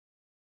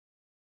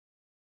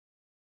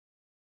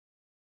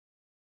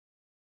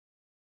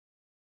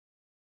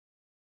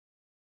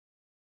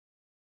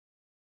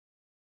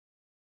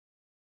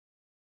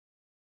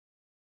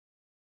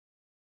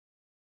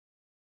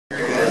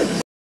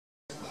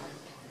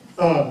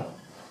Paul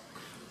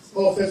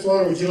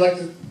Fitzwater, would you like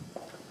to,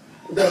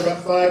 we've got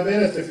about 5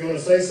 minutes if you want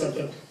to say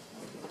something.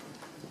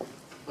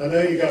 I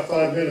know you got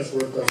 5 minutes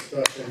worth of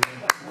stuff in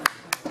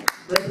there.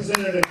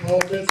 Representative Paul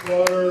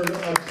Fitzwater,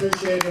 I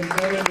appreciate him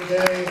coming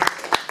today.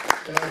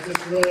 And I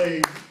just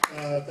really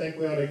think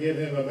we ought to give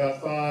him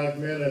about 5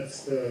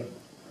 minutes to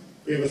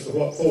give us the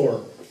what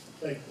for.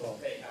 Thank you, Paul.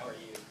 Hey, how are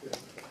you? Good.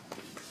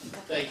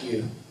 Thank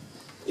you.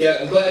 Yeah,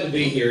 I'm glad to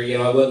be here. You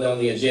know, I wasn't on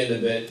the agenda,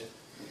 but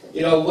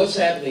you know, what's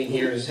happening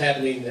here is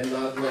happening, and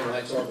not my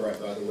lights are bright,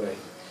 by the way.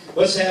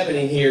 What's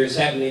happening here is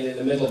happening in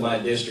the middle of my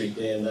district,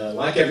 and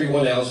like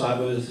everyone else, I've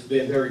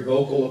been very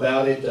vocal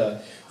about it.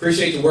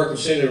 Appreciate the work of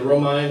Senator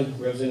Romine,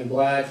 Representative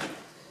Black,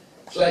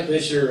 just like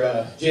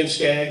Mr. Jim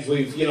Skaggs.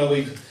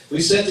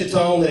 We set the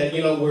tone that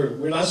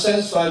we're not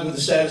satisfied with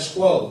the status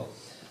quo.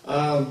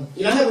 I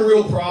have a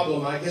real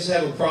problem. I guess I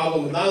have a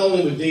problem not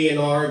only with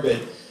DNR, but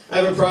I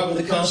have a problem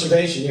with the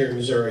conservation here in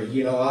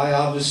Missouri. I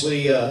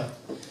obviously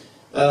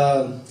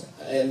am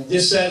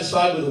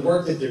dissatisfied with the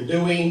work that they're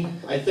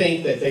doing. I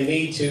think that they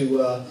need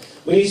to,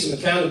 we need some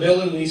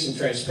accountability, we need some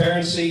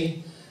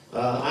transparency.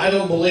 I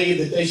don't believe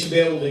that they should be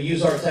able to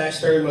use our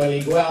taxpayer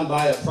money, go out and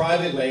buy a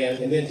private land,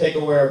 and then take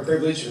away our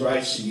privilege and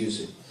rights to use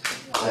it.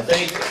 I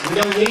think we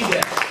don't need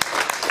that.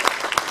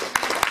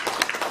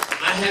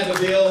 I have a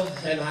bill,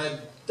 and I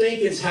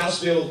think it's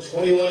House Bill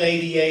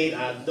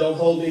 2188. Don't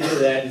hold me to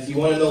that. If you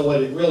want to know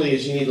what it really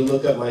is, you need to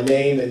look up my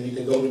name, and you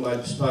can go to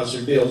my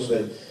sponsored bills.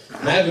 But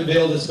I have a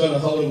bill that's going to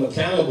hold them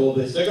accountable.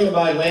 But if they're going to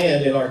buy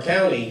land in our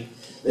county,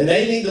 then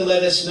they need to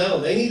let us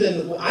know.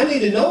 I need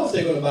to know if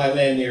they're going to buy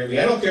land near me.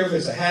 I don't care if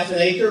it's a half an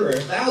acre or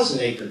 1,000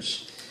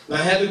 acres. And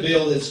I have a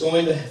bill that's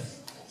going to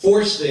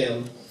force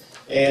them,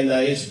 and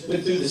it's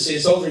went through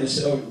it's over in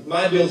the,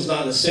 my bill's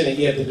not in the Senate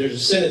yet, but there's a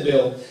Senate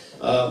bill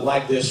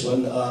like this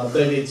one. But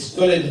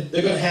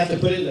they're going to have to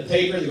put it in the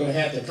paper. They're going to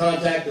have to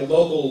contact the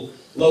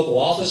local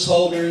office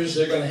holders.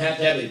 They're going to have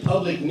a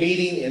public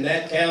meeting in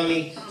that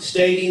county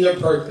stating their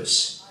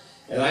purpose.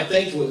 And I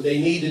think they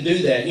need to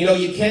do that.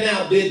 You can't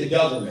outbid the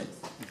government.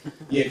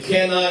 You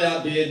cannot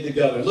outbid the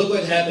government. Look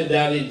what happened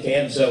down in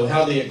Camzo,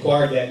 how they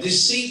acquired that.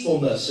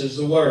 Deceitfulness is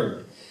the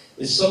word.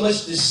 There's so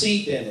much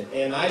deceit in it.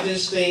 And I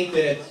just think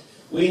that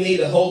we need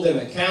to hold them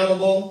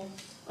accountable.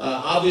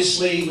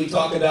 Obviously, we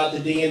talk about the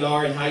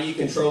DNR and how you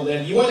control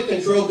them. You want to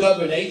control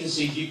government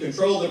agencies, you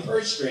control their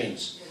purse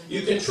strings.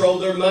 You control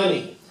their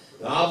money.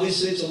 Now,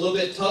 obviously, it's a little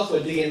bit tough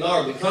with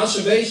DNR, but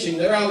conservation,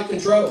 they're out of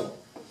control.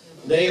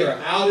 They are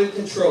out of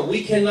control.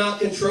 We cannot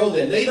control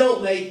them. They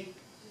don't make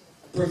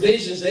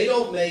provisions. They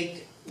don't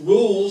make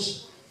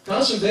rules.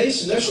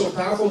 Conservation, they're so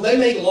powerful, they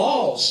make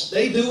laws.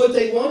 They do what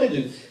they want to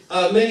do.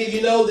 Many of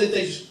you know that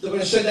they're going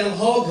to shut down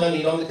hog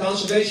hunting on the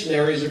conservation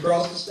areas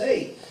across the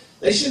state.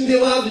 They shouldn't be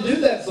allowed to do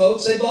that,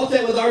 folks. They bought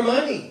that with our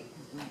money.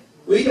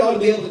 We ought to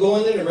be able to go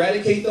in there and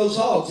eradicate those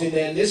hogs.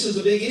 And this is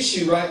a big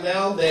issue right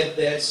now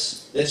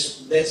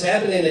that's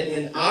happening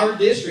in our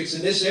districts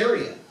in this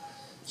area.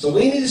 So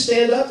we need to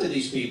stand up to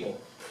these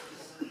people.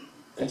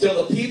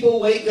 Until the people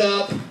wake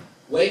up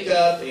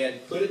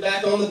and put it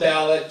back on the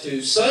ballot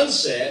to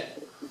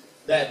sunset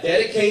that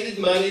dedicated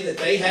money that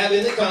they have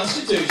in the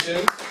Constitution,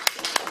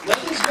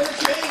 nothing's going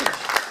to change.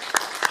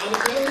 I'm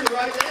telling you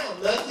right now,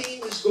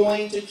 nothing is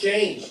going to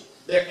change.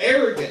 They're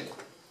arrogant.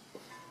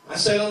 I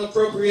said on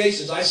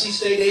appropriations, I see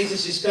state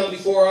agencies come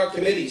before our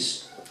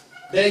committees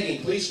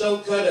begging, please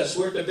don't cut us,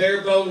 we're at the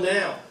bare bone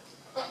now.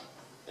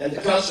 And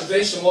the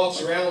conservation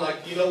walks around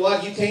like, you know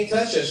what, you can't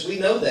touch us, we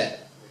know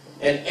that.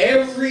 And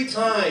every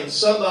time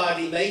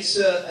somebody makes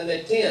an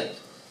attempt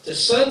to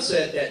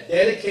sunset that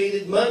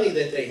dedicated money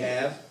that they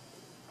have,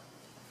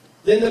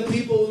 then the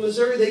people of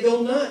Missouri, they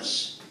go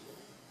nuts.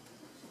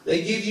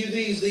 They give you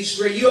these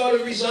threats, you ought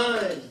to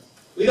resign.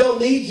 We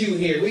don't need you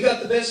here. We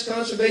got the best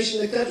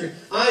conservation in the country.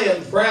 I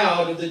am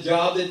proud of the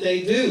job that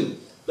they do.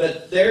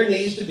 But there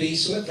needs to be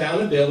some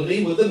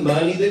accountability with the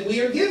money that we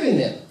are giving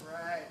them.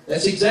 Right.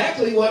 That's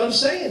exactly what I'm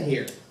saying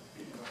here.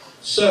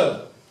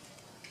 So,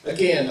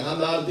 again, I'm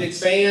not a big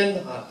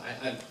fan.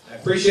 I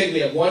appreciate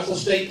we have wonderful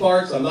state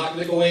parks. I'm not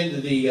going to go into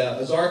the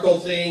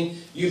Ozarko thing.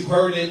 You've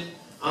heard it.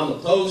 I'm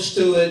opposed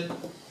to it.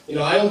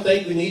 I don't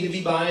think we need to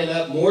be buying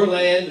up more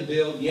land to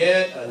build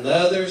yet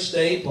another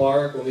state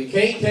park when we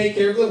can't take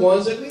care of the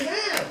ones that we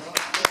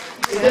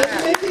have. It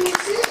doesn't make any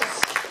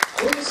sense.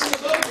 We're missing the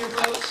boat here,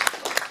 folks.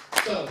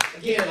 So,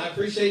 again, I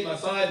appreciate my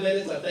 5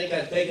 minutes. I think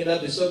I've taken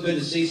up. It's so good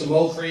to see some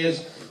old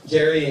friends.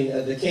 Jerry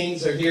and the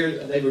Kings are here.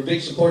 They were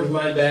big supporters of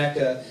mine back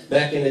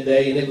in the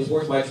day, and it was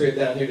worth my trip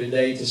down here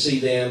today to see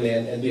them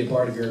and be a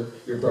part of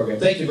your program.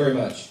 Thank you very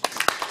much.